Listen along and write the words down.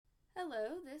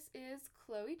Hello, this is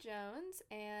Chloe Jones,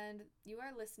 and you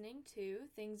are listening to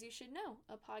Things You Should Know,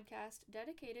 a podcast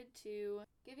dedicated to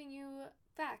giving you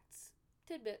facts,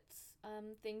 tidbits,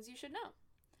 things you should know.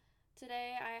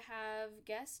 Today I have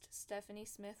guest Stephanie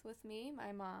Smith with me,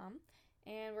 my mom,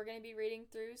 and we're going to be reading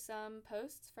through some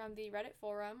posts from the Reddit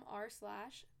forum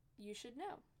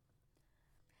r/YouShouldKnow.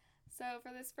 So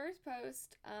for this first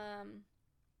post,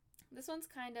 this one's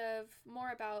kind of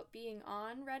more about being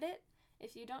on Reddit.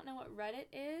 If you don't know what Reddit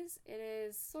is, it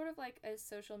is sort of like a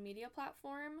social media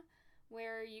platform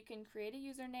where you can create a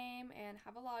username and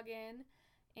have a login,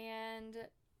 and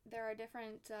there are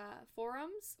different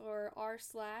forums or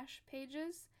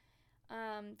r/pages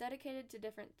dedicated to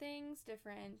different things,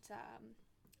 different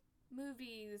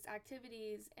movies,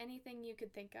 activities, anything you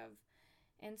could think of.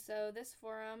 And so this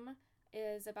forum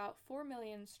is about 4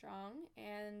 million strong,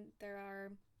 and there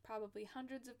are probably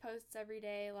hundreds of posts every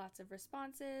day, lots of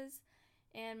responses.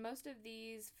 And most of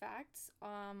these facts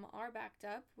are backed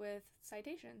up with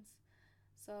citations.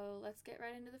 So let's get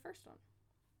right into the first one.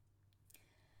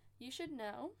 You should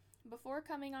know, before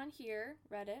coming on here,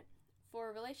 Reddit,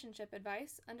 for relationship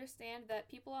advice, understand that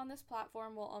people on this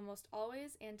platform will almost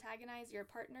always antagonize your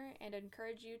partner and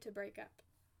encourage you to break up.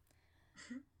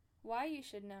 Why you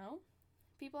should know,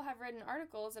 people have written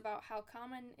articles about how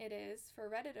common it is for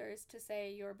Redditors to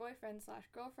say your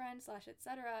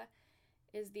boyfriend/girlfriend/etc.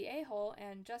 is the a-hole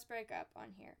and just break up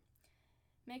on here.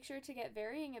 Make sure to get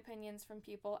varying opinions from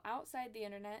people outside the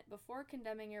internet before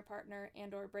condemning your partner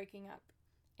and or breaking up.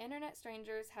 Internet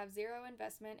strangers have zero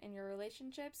investment in your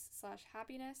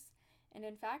relationships/happiness, and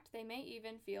in fact, they may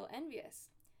even feel envious.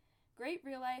 Great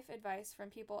real-life advice from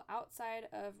people outside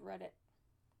of Reddit.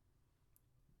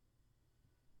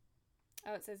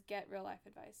 Oh, it says get real-life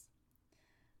advice.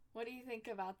 What do you think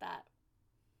about that?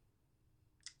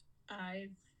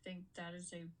 I think that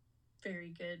is a very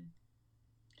good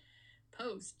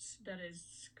post. That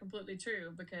is completely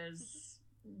true because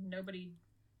nobody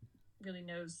really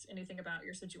knows anything about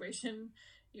your situation.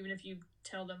 Even if you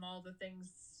tell them all the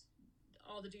things,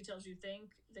 all the details you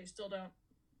think, they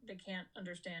can't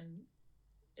understand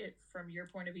it from your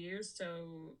point of view.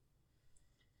 So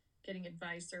getting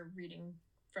advice or reading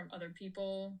from other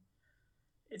people,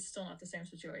 it's still not the same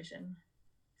situation.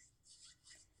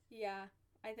 Yeah,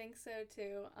 I think so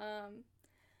too.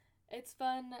 It's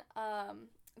fun.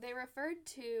 They referred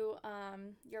to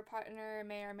your partner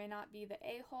may or may not be the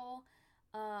a-hole.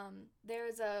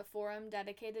 There's a forum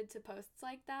dedicated to posts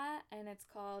like that, and it's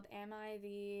called Am I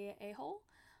the A-hole?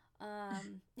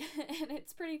 And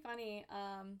it's pretty funny.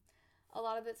 A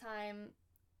lot of the time,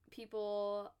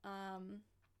 people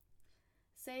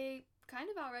say kind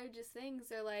of outrageous things.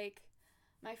 They're like,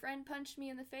 my friend punched me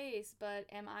in the face, but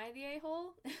am I the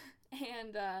a-hole?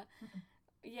 And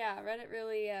yeah, Reddit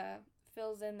really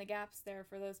fills in the gaps there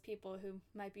for those people who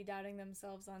might be doubting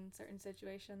themselves on certain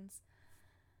situations.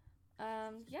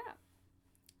 Yeah.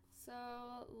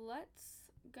 So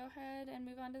let's go ahead and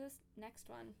move on to this next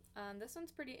one. This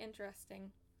one's pretty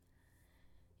interesting.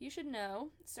 You should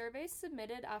know, surveys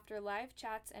submitted after live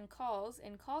chats and calls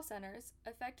in call centers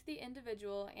affect the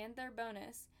individual and their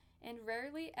bonus and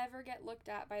rarely ever get looked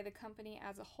at by the company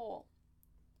as a whole.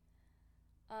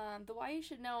 The why you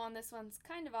should know on this one's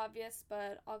kind of obvious,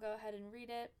 but I'll go ahead and read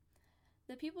it.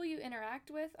 The people you interact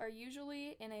with are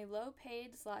usually in a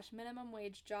low-paid/minimum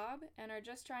wage job and are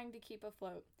just trying to keep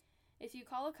afloat. If you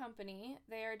call a company,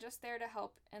 they are just there to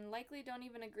help and likely don't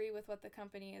even agree with what the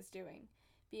company is doing.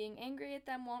 Being angry at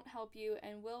them won't help you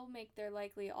and will make their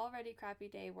likely already crappy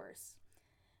day worse.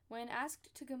 When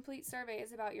asked to complete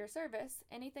surveys about your service,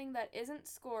 anything that isn't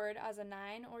scored as a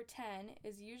 9 or 10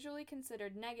 is usually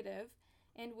considered negative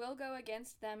and will go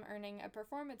against them earning a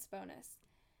performance bonus.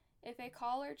 If a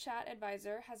call or chat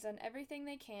advisor has done everything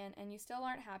they can and you still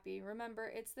aren't happy, remember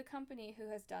it's the company who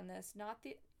has done this, not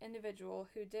the individual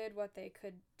who did what they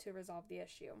could to resolve the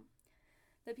issue.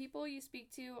 The people you speak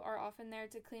to are often there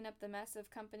to clean up the mess of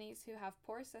companies who have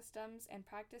poor systems and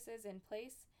practices in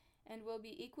place and will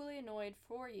be equally annoyed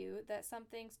for you that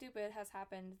something stupid has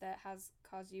happened that has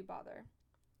caused you bother.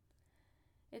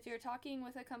 If you're talking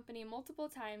with a company multiple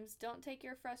times, don't take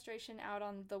your frustration out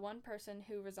on the one person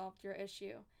who resolved your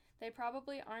issue. They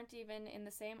probably aren't even in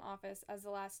the same office as the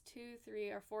last 2, 3,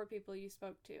 or 4 people you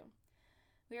spoke to.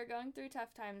 We are going through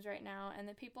tough times right now, and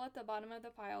the people at the bottom of the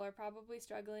pile are probably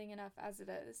struggling enough as it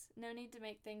is. No need to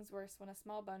make things worse when a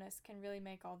small bonus can really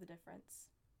make all the difference.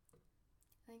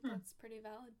 I think that's pretty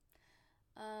valid.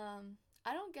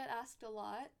 I don't get asked a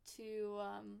lot to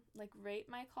rate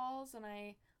my calls when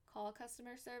I call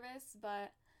customer service,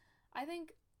 but I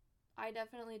think I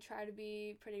definitely try to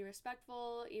be pretty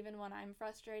respectful even when I'm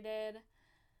frustrated.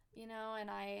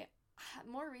 And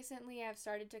more recently, I've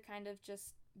started to kind of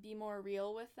just be more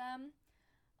real with them.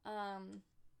 Um,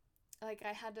 like,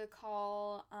 I had to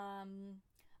call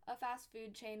a fast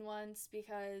food chain once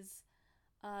because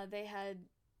they had,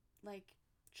 like,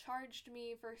 charged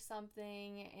me for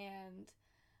something, and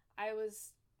I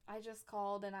was, I just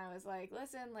called and I was like,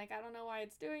 listen, like, I don't know why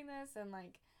it's doing this, and,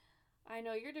 like, I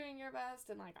know you're doing your best,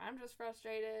 and, like, I'm just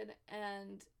frustrated,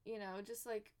 and, just,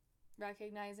 like,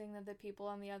 recognizing that the people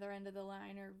on the other end of the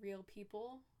line are real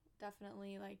people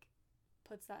definitely, like,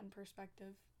 puts that in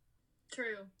perspective.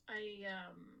 True.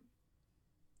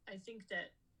 I think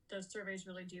that those surveys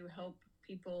really do help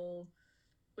people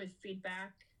with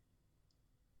feedback,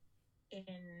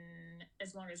 in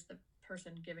as long as the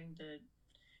person giving the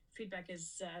feedback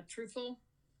is truthful,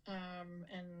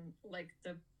 and like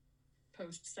the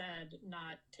post said,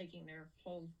 not taking their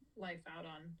whole life out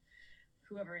on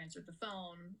whoever answered the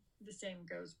phone. The same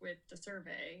goes with the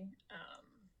survey,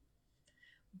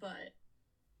 but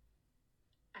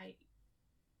I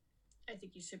I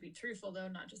think you should be truthful, though,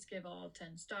 not just give all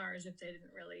 10 stars. If they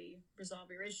didn't really resolve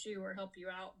your issue or help you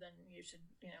out, then you should,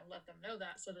 let them know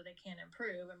that so that they can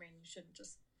improve. I mean, you shouldn't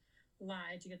just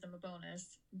lie to get them a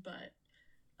bonus, but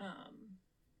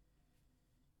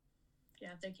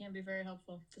yeah, they can be very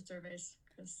helpful, the surveys,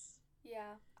 because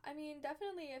Yeah. I mean,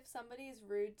 definitely if somebody's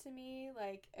rude to me,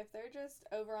 like if they're just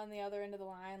over on the other end of the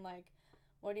line, like,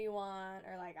 what do you want?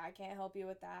 Or like, I can't help you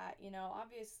with that,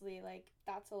 obviously, like,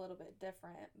 that's a little bit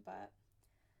different, but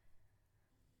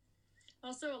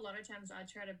also a lot of times I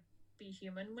try to be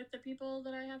human with the people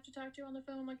that I have to talk to on the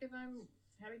phone. Like if I'm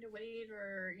having to wait,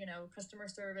 or, customer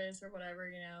service or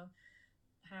whatever,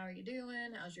 how are you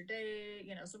doing? How's your day?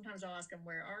 Sometimes I'll ask them,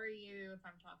 where are you? If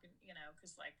I'm talking,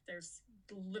 because like there's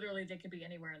literally, they could be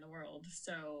anywhere in the world.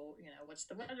 So, what's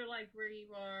the weather like where you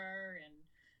are? And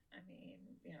I mean,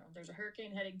 there's a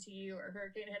hurricane heading to you or a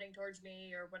hurricane heading towards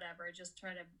me or whatever. I just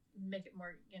try to make it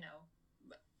more,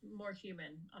 more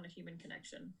human, on a human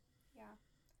connection. yeah.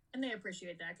 And they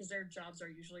appreciate that because their jobs are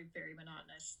usually very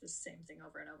monotonous, the same thing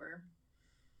over and over.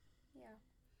 Yeah.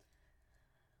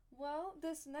 Well,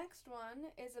 this next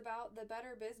one is about the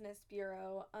Better Business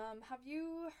Bureau. Have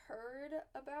you heard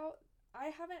about? I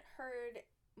haven't heard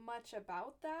much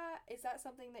about that. Is that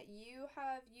something that you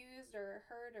have used or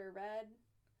heard or read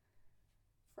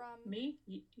from? Me?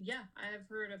 Yeah, I have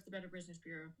heard of the Better Business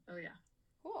Bureau. Oh, yeah.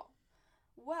 Cool.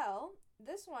 Well,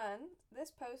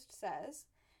 this post says,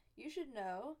 you should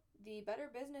know the Better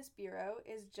Business Bureau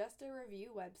is just a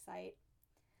review website.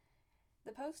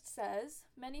 The post says,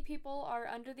 many people are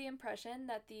under the impression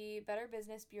that the Better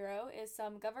Business Bureau is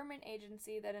some government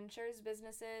agency that ensures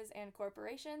businesses and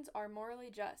corporations are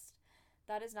morally just.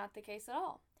 That is not the case at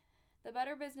all. The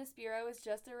Better Business Bureau is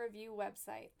just a review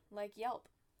website, like Yelp.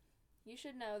 You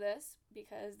should know this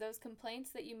because those complaints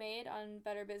that you made on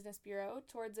Better Business Bureau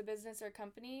towards a business or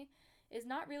company is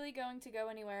not really going to go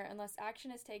anywhere unless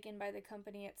action is taken by the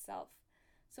company itself.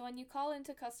 So when you call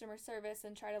into customer service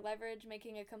and try to leverage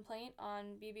making a complaint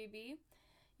on BBB,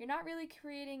 you're not really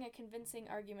creating a convincing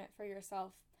argument for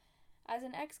yourself. As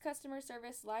an ex-customer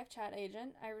service live chat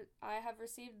agent, I have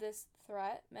received this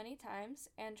threat many times,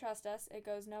 and trust us, it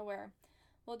goes nowhere.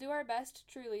 We'll do our best,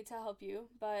 truly, to help you,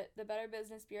 but the Better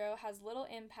Business Bureau has little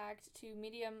impact to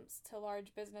medium to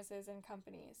large businesses and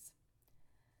companies.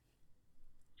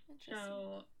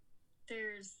 So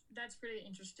that's pretty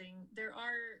interesting. There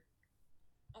are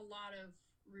a lot of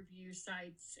review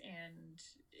sites and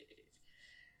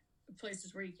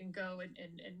places where you can go and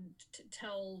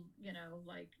tell,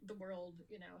 like the world,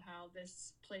 how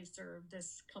this place or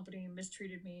this company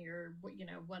mistreated me or,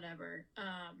 whatever.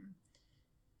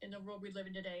 In the world we live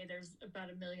in today, there's about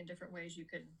a million different ways you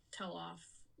could tell off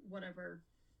whatever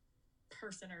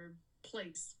person or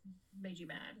place made you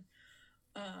mad.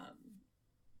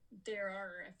 There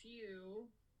are a few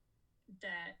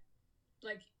that,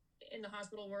 like in the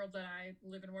hospital world that I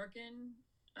live and work in,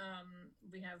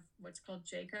 we have what's called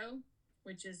JCO,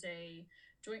 which is a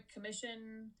Joint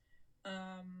Commission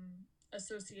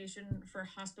Association for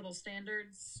Hospital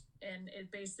Standards, and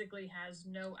it basically has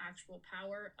no actual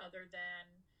power other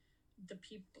than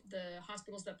the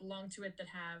hospitals that belong to it that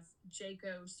have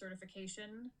JCO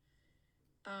certification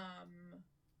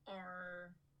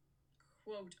are,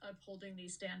 quote, upholding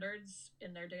these standards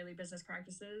in their daily business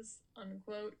practices,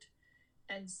 unquote.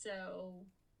 And so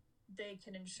they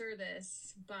can ensure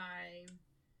this by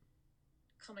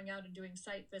coming out and doing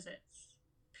site visits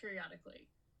periodically.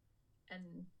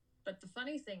 But the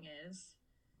funny thing is,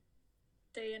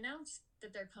 they announce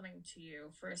that they're coming to you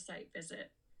for a site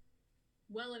visit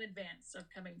well in advance of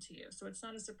coming to you. So it's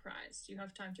not a surprise. You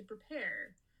have time to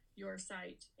prepare your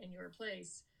site and your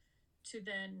place to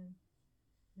then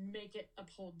make it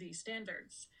uphold these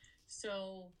standards.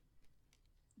 So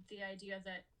the idea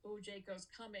that, oh, Jayco's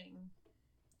coming,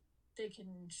 they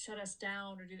can shut us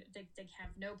down, or they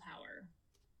have no power,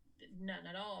 none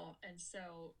at all. And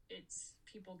so it's,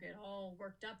 people get all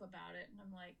worked up about it, and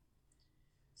I'm like,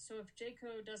 so if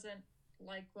Jayco doesn't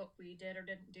like what we did or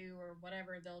didn't do or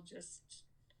whatever, they'll just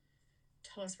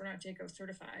tell us we're not Jayco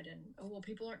certified, and oh well,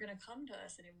 people aren't going to come to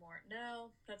us anymore. No,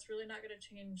 that's really not going to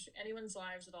change anyone's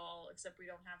lives at all, except we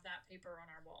don't have that paper on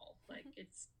our wall. Like,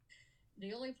 it's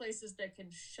the only places that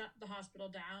can shut the hospital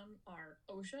down are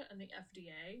OSHA and the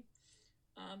FDA,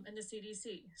 and the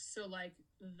CDC. So like,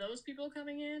 those people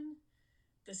coming in,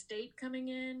 the state coming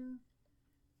in,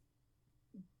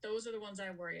 those are the ones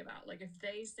I worry about. Like, if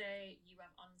they say you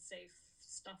have unsafe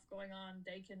stuff going on,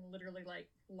 they can literally like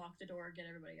lock the door, get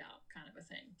everybody out, kind of a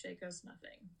thing. Jayco's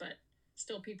nothing, but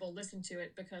still people listen to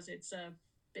it because it's a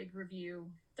big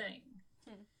review thing.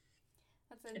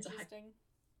 That's interesting.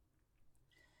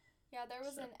 Yeah, there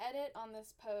was an edit on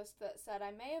this post that said,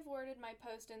 I may have worded my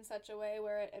post in such a way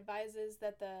where it advises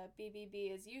that the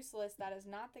BBB is useless. That is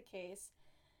not the case.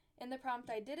 In the prompt,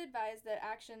 I did advise that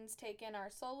actions taken are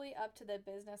solely up to the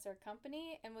business or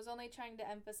company, and was only trying to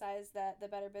emphasize that the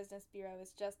Better Business Bureau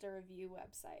is just a review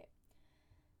website.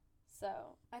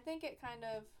 So I think it kind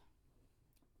of,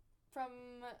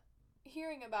 from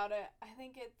hearing about it, I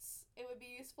think it would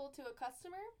be useful to a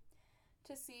customer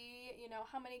to see, you know,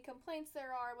 how many complaints there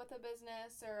are with a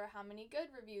business or how many good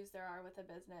reviews there are with a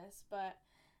business. But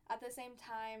at the same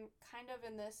time, kind of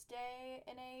in this day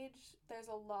and age, there's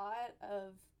a lot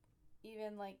of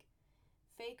even like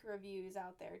fake reviews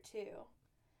out there too.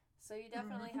 So you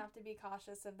definitely have to be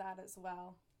cautious of that as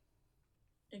well.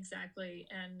 Exactly.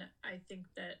 And I think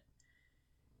that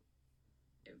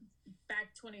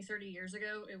back 20, 30 years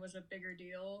ago, it was a bigger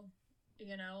deal,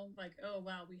 you know, like, oh,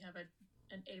 wow, we have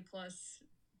an A+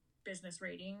 business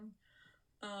rating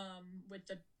with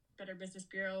the Better Business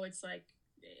Bureau. It's like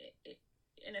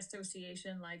an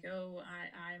association, like, oh,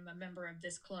 I'm a member of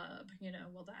this club, you know,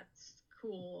 well, that's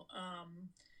cool.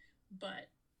 But,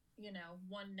 you know,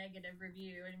 one negative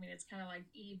review, I mean, it's kind of like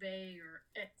eBay or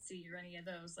Etsy or any of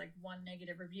those, like one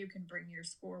negative review can bring your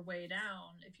score way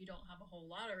down if you don't have a whole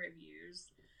lot of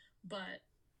reviews, but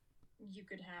you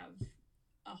could have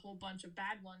a whole bunch of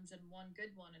bad ones and one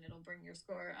good one and it'll bring your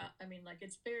score up. I mean, like,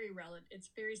 it's very it's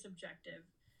very subjective.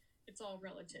 It's all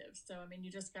relative. So, I mean,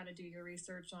 you just got to do your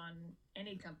research on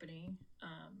any company.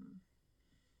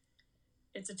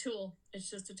 It's a tool. It's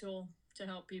just a tool to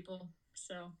help people.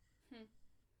 So.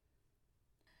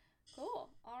 Cool.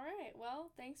 All right.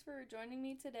 Well, thanks for joining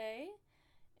me today.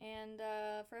 And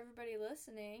for everybody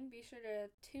listening, be sure to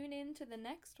tune in to the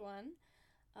next one.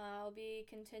 I'll be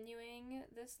continuing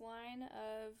this line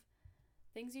of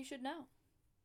things you should know.